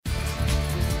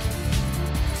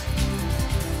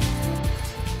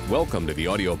Welcome to the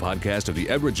audio podcast of the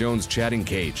Edward Jones Chatting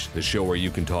Cage, the show where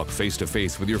you can talk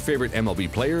face-to-face with your favorite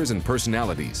MLB players and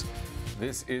personalities.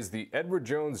 This is the Edward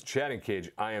Jones Chatting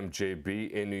Cage. I am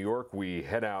JB in New York. We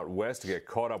head out west to get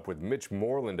caught up with Mitch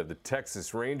Moreland of the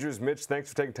Texas Rangers. Mitch, thanks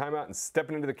for taking time out and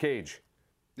stepping into the cage.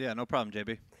 Yeah, no problem,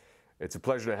 JB. It's a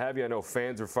pleasure to have you. I know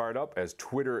fans are fired up as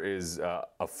Twitter is a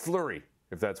flurry,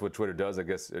 if that's what Twitter does. I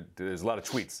guess there's a lot of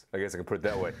tweets. I guess I can put it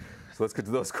that way. So let's get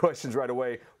to those questions right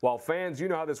away. While fans, you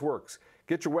know how this works.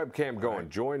 Get your webcam going. Right.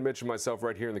 Join Mitch and myself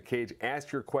right here in the cage.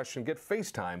 Ask your question. Get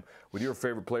FaceTime with your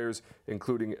favorite players,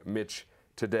 including Mitch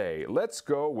today. Let's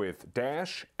go with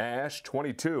Dash Ash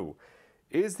 22.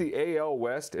 Is the AL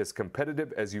West as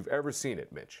competitive as you've ever seen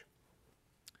it, Mitch?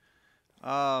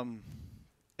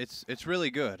 It's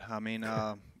really good. I mean,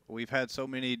 we've had so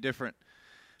many different,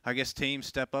 I guess, teams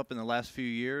step up in the last few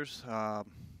years.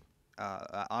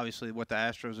 Obviously, what the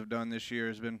Astros have done this year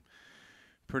has been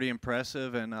pretty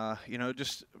impressive, and you know,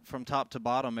 just from top to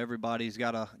bottom, everybody's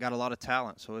got a lot of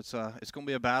talent. So it's going to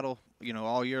be a battle, you know,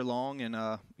 all year long,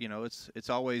 and you know, it's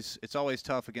always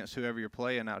tough against whoever you're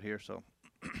playing out here. So.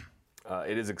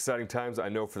 It is exciting times, I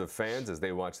know, for the fans as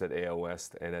they watch that AL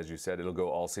West, and as you said, it'll go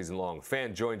all season long.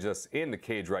 Fan joins us in the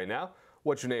cage right now.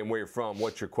 What's your name, where you're from?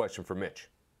 What's your question for Mitch?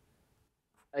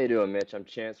 How you doing, Mitch? I'm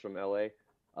Chance from LA.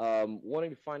 Wanting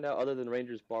to find out, other than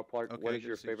Rangers Ballpark, Okay, what is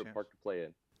your favorite park to play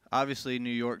in? Obviously, New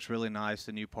York's really nice,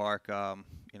 the new park.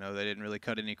 You know, they didn't really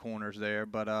cut any corners there,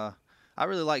 but I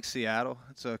really like Seattle.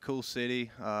 It's a cool city,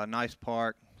 nice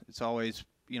park. It's always,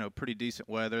 you know, pretty decent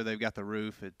weather. They've got the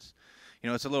roof. It's, you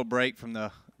know, it's a little break from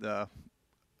the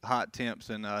hot temps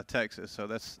in Texas, so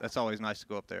that's always nice to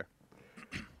go up there.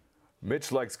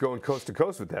 Mitch likes going coast to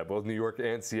coast with that, both New York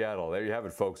and Seattle. There you have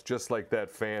it, folks. Just like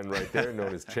that fan right there,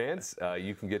 known as Chance,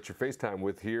 you can get your FaceTime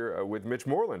with Mitch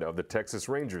Moreland of the Texas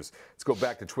Rangers. Let's go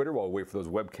back to Twitter while we wait for those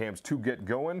webcams to get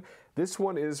going. This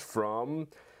one is from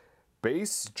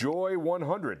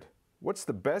BaseJoy100. What's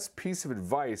the best piece of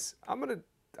advice?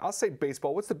 I'll say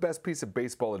baseball. What's the best piece of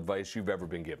baseball advice you've ever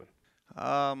been given?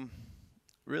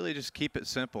 Really just keep it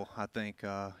simple. I think,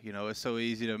 you know, it's so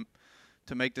easy to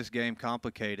make this game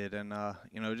complicated, and,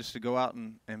 you know, just to go out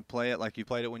and play it like you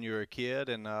played it when you were a kid,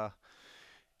 and, you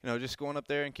know, just going up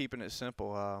there and keeping it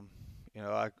simple. You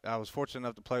know, I was fortunate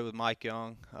enough to play with Mike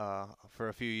Young, for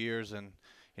a few years, and,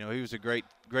 you know, he was a great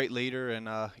leader, and,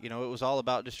 you know, it was all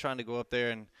about just trying to go up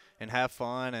there and have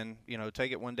fun and, you know,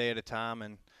 take it one day at a time,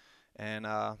 and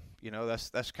you know,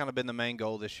 that's kind of been the main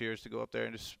goal this year, is to go up there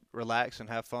and just relax and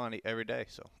have fun every day.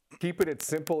 So keeping it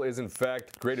simple is, in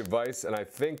fact, great advice, and I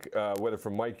think whether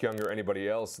from Mike Young or anybody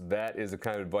else, that is the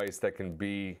kind of advice that can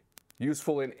be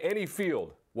useful in any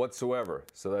field whatsoever.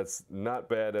 So that's not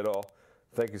bad at all.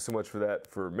 Thank you so much for that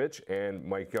for Mitch and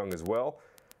Mike Young as well.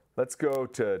 Let's go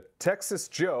to Texas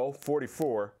Joe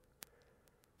 44.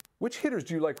 Which hitters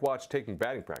do you like to watch taking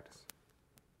batting practice?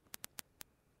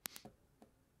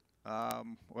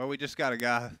 Well, we just got a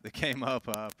guy that came up.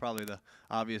 Probably the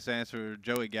obvious answer,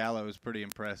 Joey Gallo, is pretty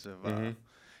impressive. You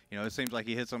know, it seems like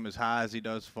he hits them as high as he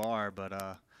does far, but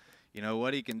you know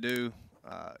what he can do.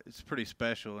 It's pretty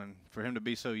special, and for him to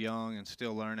be so young and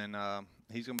still learning,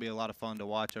 he's going to be a lot of fun to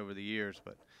watch over the years.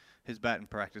 But his batting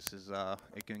practices,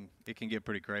 it can get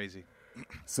pretty crazy.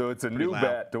 So it's a new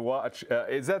bat to watch.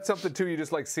 Is that something too? You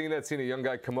just like seeing a young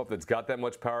guy come up that's got that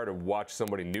much power, to watch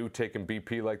somebody new taking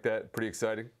BP like that? Pretty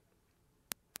exciting.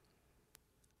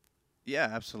 Yeah,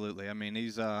 absolutely. I mean,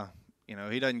 he's, you know,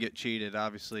 he doesn't get cheated,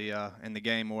 obviously, in the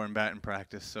game or in batting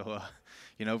practice. So,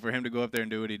 you know, for him to go up there and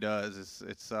do what he does,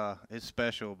 it's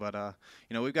special. But,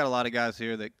 you know, we've got a lot of guys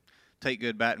here that take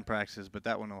good batting practices, but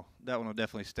that one will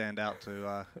definitely stand out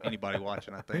to anybody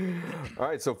watching, I think. All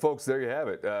right, so folks, there you have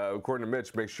it. According to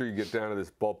Mitch, make sure you get down to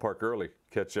this ballpark early.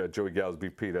 Catch Joey Gallo's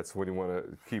BP. That's what you want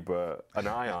to keep an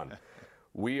eye on.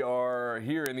 We are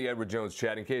here in the Edward Jones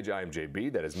Chatting Cage. I am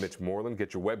JB. That is Mitch Moreland.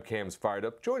 Get your webcams fired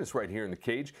up. Join us right here in the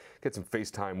cage. Get some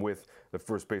FaceTime with the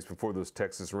first baseman for those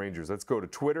Texas Rangers. Let's go to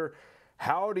Twitter.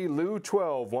 Howdy Lou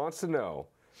 12 wants to know,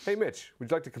 hey Mitch,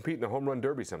 would you like to compete in the home run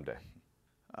derby someday?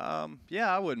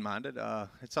 Yeah, I wouldn't mind it.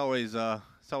 It's always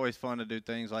fun to do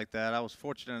things like that. I was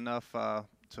fortunate enough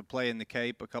to play in the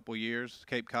Cape a couple years,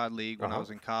 Cape Cod League, when I was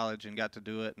in college, and got to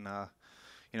do it. And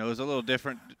you know, it was a little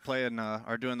different playing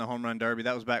or doing the home run derby.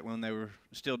 That was back when they were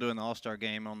still doing the All-Star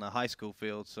game on the high school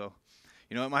field. So,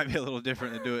 you know, it might be a little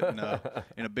different to do it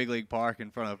in a big league park in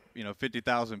front of, you know,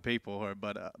 50,000 people.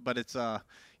 But it's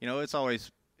you know, it's always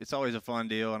a fun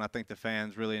deal, and I think the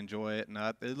fans really enjoy it. And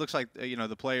it looks like, you know,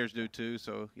 the players do too.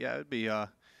 So yeah, it'd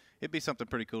be something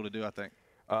pretty cool to do, I think.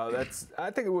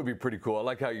 I think it would be pretty cool. I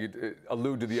like how you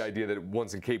allude to the idea that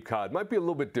once in Cape Cod might be a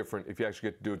little bit different if you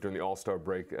actually get to do it during the All-Star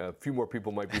break. A few more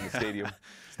people might be in the stadium.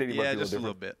 Stadium might be just a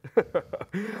little bit.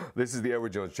 This is the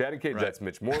Edward Jones Chatting Cage. Right. That's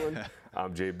Mitch Moreland.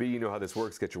 I'm JB. You know how this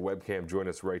works. Get your webcam. Join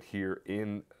us right here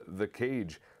in the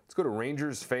cage. Let's go to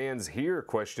Rangers fans here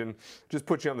question. Just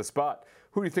put you on the spot.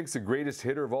 Who do you think's the greatest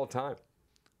hitter of all time?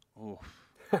 Oh.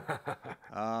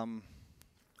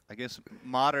 I guess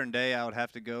modern day I would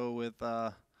have to go with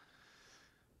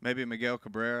maybe Miguel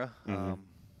Cabrera. Mm-hmm.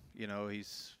 You know,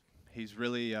 he's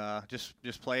really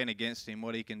just playing against him,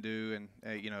 what he can do,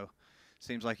 and you know,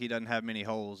 seems like he doesn't have many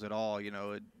holes at all. You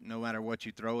know, no matter what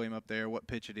you throw him up there, what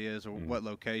pitch it is, or what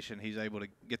location, he's able to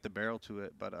get the barrel to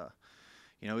it. But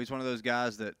you know, he's one of those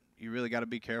guys that you really got to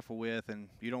be careful with, and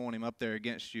you don't want him up there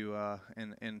against you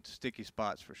in sticky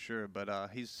spots for sure. But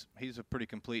he's a pretty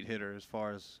complete hitter as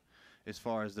far as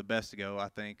the best to go. I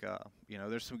think you know,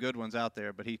 there's some good ones out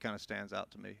there, but he kind of stands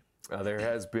out to me. There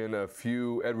has been a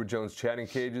few Edward Jones chatting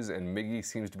cages, and Miggy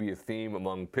seems to be a theme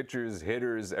among pitchers,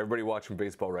 hitters, everybody watching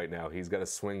baseball right now. He's got a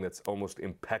swing that's almost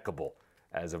impeccable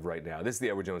as of right now. This is the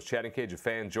Edward Jones chatting cage. A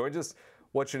fan joins us.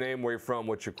 What's your name? Where you from?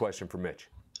 What's your question for Mitch?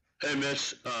 Hey,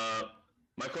 Mitch.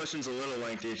 My question's a little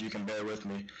lengthy, if you can bear with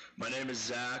me. My name is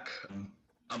Zach.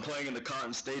 I'm playing in the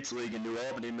Cotton States League in New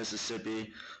Albany,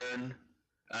 Mississippi.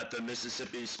 At the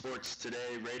Mississippi Sports Today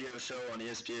radio show on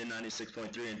ESPN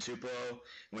 96.3 in Tupelo.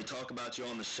 And we talk about you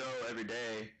on the show every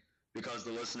day because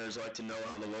the listeners like to know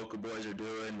how the local boys are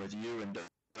doing with you and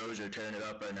Dozier tearing it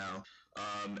up right now,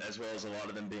 as well as a lot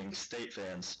of them being state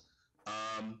fans.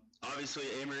 Obviously,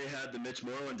 Amory had the Mitch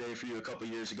Moreland Day for you a couple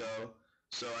years ago,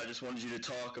 so I just wanted you to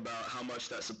talk about how much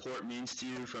that support means to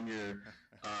you from your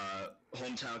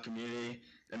hometown community,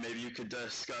 and maybe you could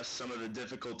discuss some of the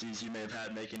difficulties you may have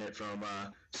had making it from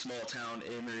small town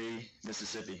Amory,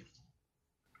 Mississippi.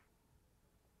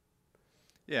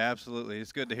 Yeah, absolutely.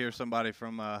 It's good to hear somebody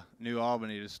from New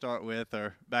Albany to start with,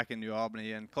 or back in New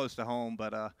Albany and close to home.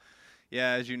 But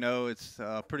yeah, as you know, it's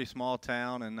a pretty small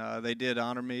town, and they did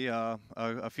honor me a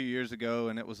few years ago,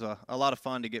 and it was a lot of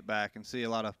fun to get back and see a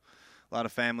lot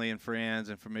of family and friends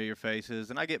and familiar faces.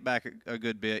 And I get back a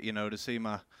good bit, you know, to see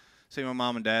my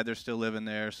mom and dad. They're still living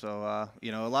there, so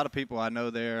you know, a lot of people I know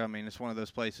there. I mean, it's one of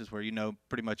those places where you know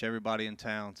pretty much everybody in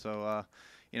town. So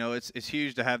you know, it's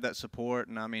huge to have that support.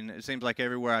 And I mean, it seems like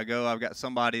everywhere I go, I've got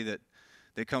somebody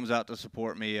that comes out to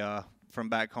support me from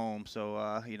back home.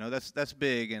 So you know, that's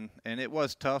big. And it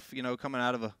was tough, you know, coming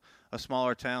out of a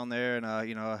smaller town there. And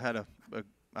you know,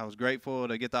 I was grateful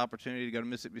to get the opportunity to go to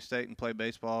Mississippi State and play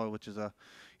baseball, which is a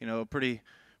pretty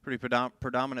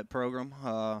predominant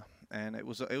program. And it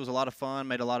was a lot of fun.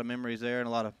 Made a lot of memories there and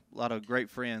a lot of great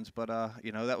friends. But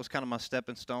you know, that was kind of my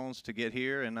stepping stones to get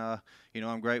here, and you know,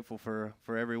 I'm grateful for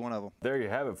every one of them. There you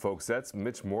have it, folks. That's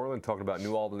Mitch Moreland talking about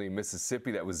New Albany,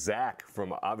 Mississippi. That was Zach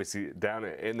from obviously down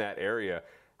in that area.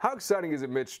 How exciting is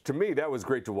it, Mitch? To me, that was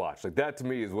great to watch. Like, that to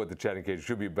me is what the chatting cage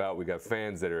should be about. We got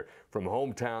fans that are from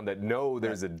hometown that know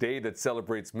there's a day that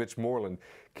celebrates Mitch Moreland.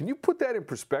 Can you put that in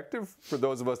perspective for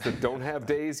those of us that don't have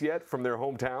days yet from their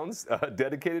hometowns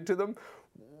dedicated to them?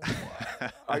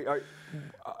 Are you proud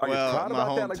about that? Well, my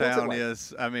hometown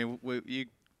is, I mean,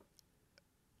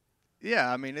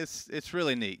 yeah, I mean, it's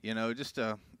really neat, you know, just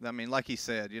I mean, like he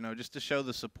said, you know, just to show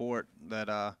the support that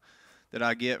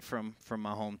I get from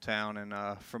my hometown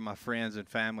and from my friends and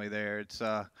family there.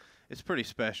 It's pretty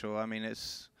special. I mean,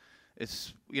 it's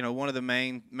you know, one of the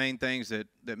main things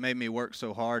that made me work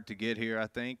so hard to get here, I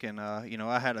think. And you know,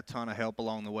 I had a ton of help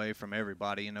along the way from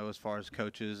everybody, you know, as far as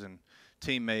coaches and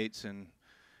teammates and,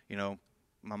 you know,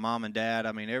 my mom and dad.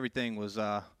 I mean, everything was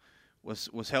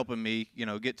helping me, you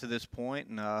know, get to this point.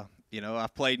 And you know,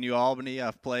 I've played New Albany.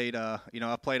 I've played you know,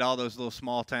 I've played all those little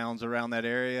small towns around that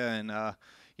area, and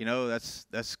you know, that's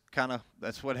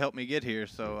what helped me get here.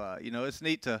 So you know, it's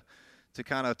neat to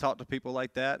kind of talk to people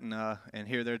like that and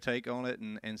hear their take on it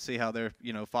and see how they're,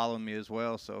 you know, following me as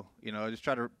well. So, you know, I just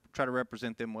try to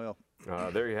represent them well.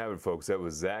 There you have it, folks. That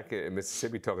was Zach in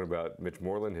Mississippi talking about Mitch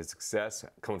Moreland, his success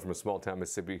coming from a small town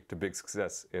Mississippi to big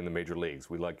success in the major leagues.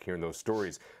 We like hearing those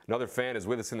stories. Another fan is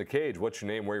with us in the cage. What's your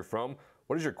name? Where you're from?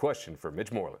 What is your question for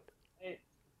Mitch Moreland?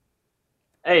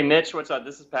 Hey, Mitch. What's up?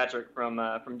 This is Patrick from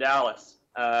Dallas.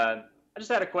 I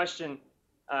just had a question.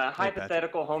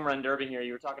 Hypothetical home run derby here.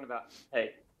 You were talking about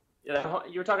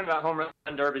home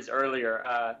run derbies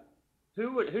earlier.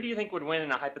 Who do you think would win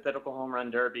in a hypothetical home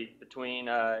run derby between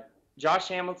Josh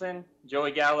Hamilton,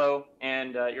 Joey Gallo,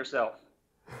 and yourself?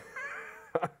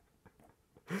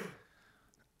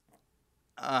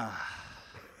 I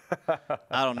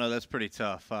don't know. That's pretty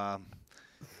tough.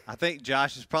 I think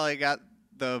Josh has probably got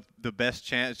the best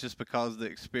chance just because of the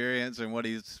experience and what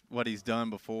he's done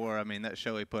before. I mean, that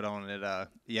show he put on at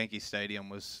Yankee Stadium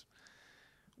was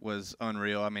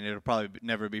unreal. I mean, it'll probably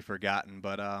never be forgotten.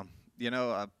 But I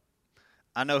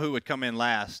know who would come in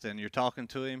last, and you're talking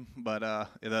to him. But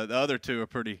the other two are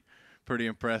pretty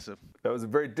impressive. That was a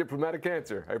very diplomatic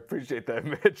answer. I appreciate that,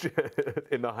 Mitch,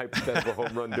 in the hypothetical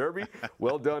home run derby.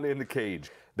 Well done in the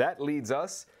cage. That leads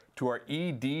us to our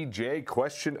EDJ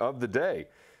question of the day.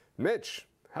 Mitch,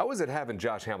 how is it having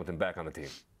Josh Hamilton back on the team?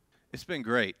 It's been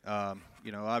great.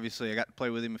 Obviously I got to play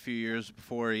with him a few years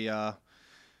before he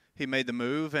made the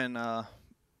move, and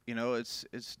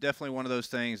it's definitely one of those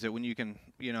things that when you can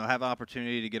have an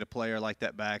opportunity to get a player like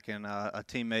that back and a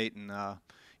teammate, and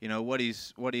what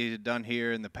he's done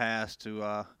here in the past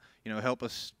to help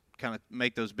us kind of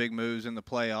make those big moves in the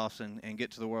playoffs and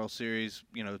get to the World Series,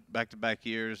 back-to-back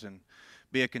years and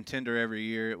be a contender every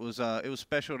year. It was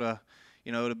special to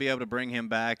be able to bring him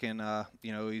back, and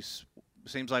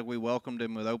seems like we welcomed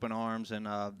him with open arms, and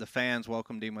the fans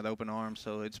welcomed him with open arms.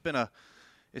 So it's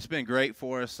been great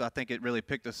for us. I think it really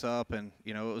picked us up, and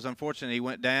it was unfortunate he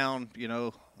went down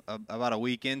about a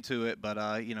week into it,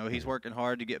 but he's working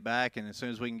hard to get back, and as soon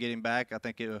as we can get him back, I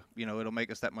think it'll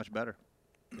make us that much better.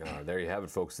 There you have it,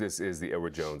 folks. This is the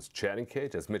Edward Jones Chatting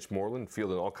Cage. That's Mitch Moreland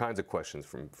fielding all kinds of questions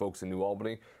from folks in New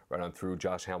Albany right on through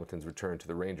Josh Hamilton's return to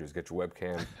the Rangers. Get your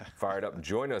webcam fired up.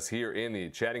 Join us here in the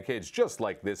Chatting Cage, just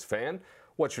like this fan.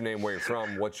 What's your name, where you're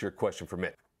from? What's your question for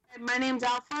Mitch? My name's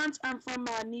Alphonse. I'm from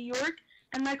New York.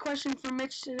 And my question for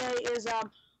Mitch today is,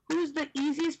 who's the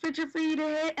easiest pitcher for you to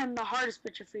hit and the hardest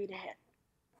pitcher for you to hit?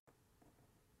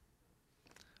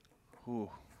 Ooh.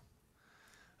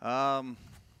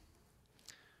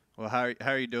 Well, how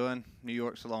are you doing? New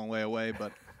York's a long way away,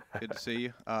 but good to see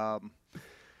you.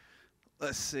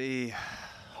 Let's see.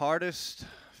 Hardest,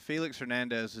 Felix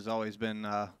Hernandez has always been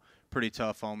pretty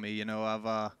tough on me.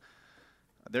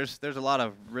 There's a lot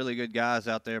of really good guys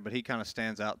out there, but he kind of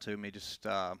stands out to me. Just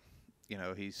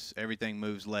everything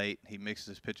moves late. He mixes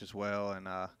his pitches well, and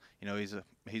he's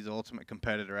the ultimate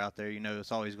competitor out there.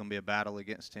 It's always going to be a battle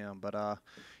against him. But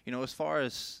as far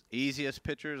as easiest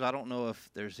pitchers, I don't know if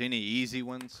there's any easy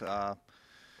ones. I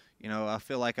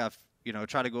feel like I've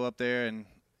tried to go up there, and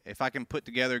if I can put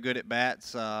together good at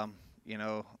bats, on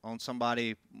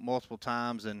somebody multiple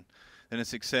times, and then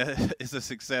it's a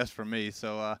success for me.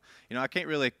 So I can't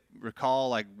really recall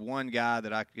like one guy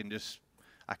that I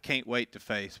can't wait to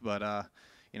face, but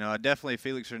definitely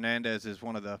Felix Hernandez is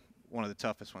one of the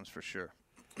toughest ones for sure.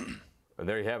 And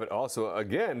there you have it. Also,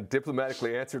 again,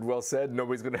 diplomatically answered, well said.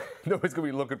 Nobody's gonna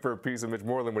be looking for a piece of Mitch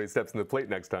Moreland when he steps in the plate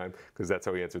next time, because that's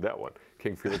how he answered that one.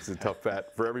 King Felix is a tough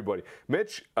bat for everybody.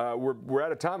 Mitch, we're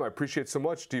out of time. I appreciate it so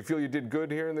much. Do you feel you did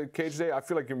good here in the cage today? I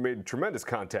feel like you made tremendous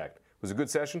contact. Was it a good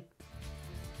session?